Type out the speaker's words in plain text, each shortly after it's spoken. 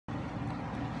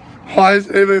Why is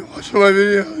anybody watching my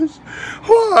videos?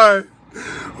 Why?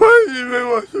 Why is anybody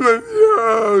watching my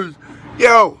videos?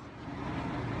 Yo,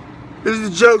 this is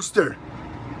the jokester.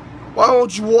 Why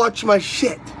won't you watch my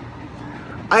shit?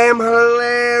 I am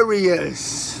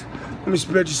hilarious. Let me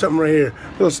spread you something right here.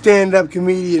 A little stand-up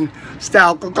comedian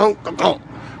style. Why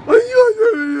you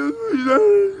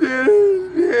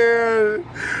understand?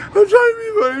 I'm trying to be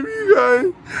funny for you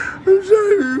guys. I'm trying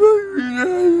to be funny for you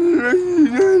guys.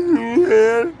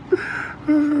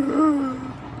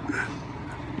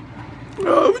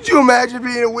 Would you imagine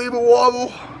being a Weeble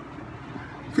Wobble?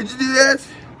 Could you do that?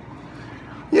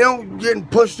 You know, getting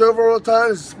pushed over all the time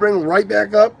and spring right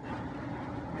back up.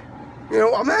 You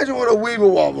know, imagine what a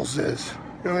Weeble Wobble says.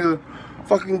 You know, the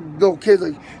fucking little kids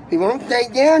like, they won't stay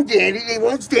down, Daddy. They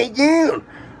won't stay down.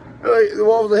 The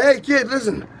Wobble's like, hey, kid,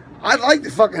 listen. I'd like to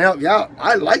fucking help you out.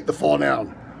 I like to fall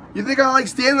down. You think I like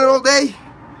standing there all day?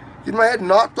 Getting my head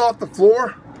knocked off the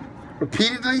floor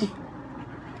repeatedly?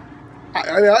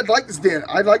 I mean, I'd like to stand.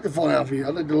 I'd like to fall down for you.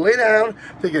 I'd like to lay down,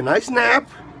 take a nice nap.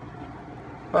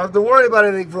 I don't have to worry about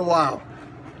anything for a while.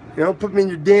 You know, put me in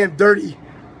your damn dirty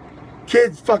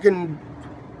kid's fucking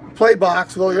play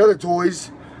box with all the other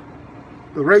toys.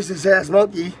 The racist ass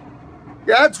monkey.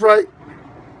 Yeah, that's right.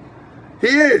 He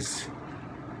is.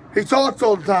 He talks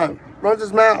all the time. Runs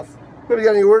his mouth. Nobody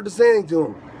got any word to say anything to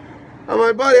him. I'm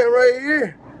like, buddy, I'm right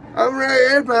here. I'm right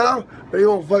here, pal. But he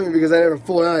won't fuck me because I never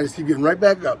fall down. I just keep getting right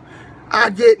back up. I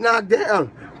get knocked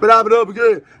down, but I get up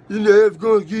again. You're never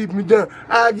gonna keep me down.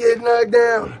 I get knocked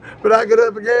down, but I get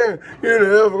up again. You're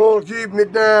never gonna keep me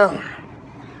down.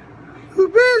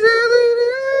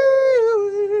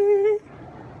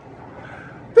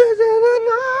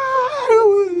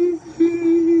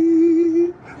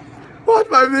 Watch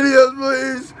my videos,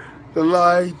 please. The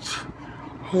light.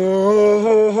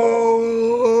 Oh,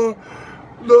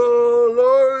 the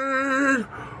light.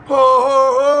 Oh,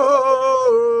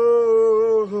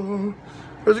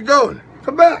 where's it going?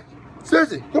 Come back.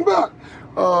 Seriously, come back.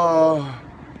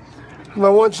 My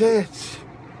one chance.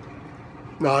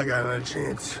 No, I got another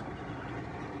chance.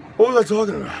 What was I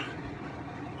talking about?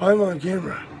 Why am I on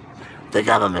camera? The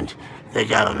government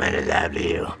is after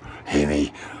you. Hey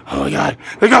me. Oh my God.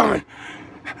 The government.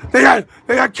 They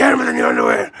got cameras in your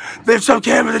underwear. They have some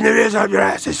cameras in your ears out your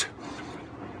asses.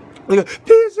 They go,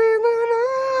 peace in the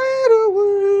night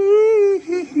away.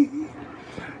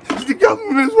 The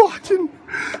government is watching.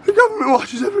 The government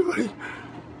watches everybody.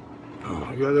 Oh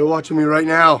my God, they're watching me right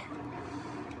now.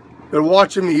 They're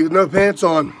watching me with no pants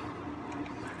on.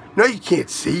 No, you can't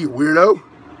see, you weirdo.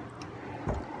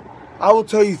 I will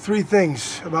tell you 3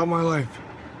 things about my life.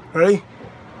 Ready?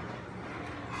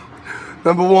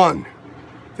 Number 1,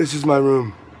 this is my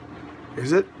room.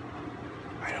 Is it?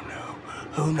 I don't know.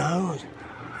 Who knows?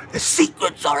 The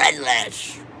secrets are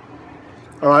endless.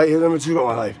 Alright, here's number 2 about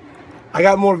my life. I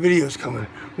got more videos coming.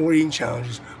 More eating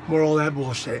challenges. More all that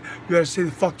bullshit. You gotta say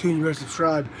the fuck to and you better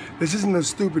subscribe. This isn't no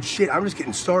stupid shit. I'm just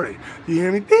getting started. You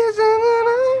hear me?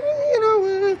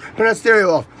 Turn that stereo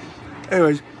off.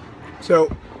 Anyways, so,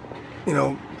 you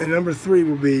know, and number 3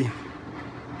 will be,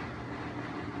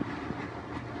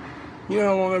 you know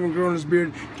how long I've been growing this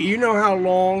beard? Do you know how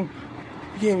long?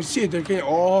 You can't even see it there, can't you?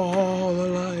 Oh, the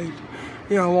light.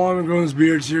 You know how long I've been growing this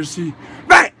beard? Seriously?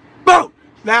 Bang! Boom!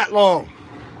 That long.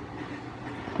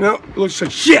 No, it looks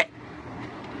like shit.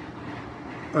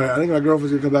 Alright, I think my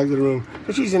girlfriend's gonna come back to the room.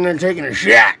 But she's in there taking a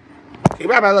shit. Okay,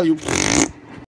 bye bye, I love you.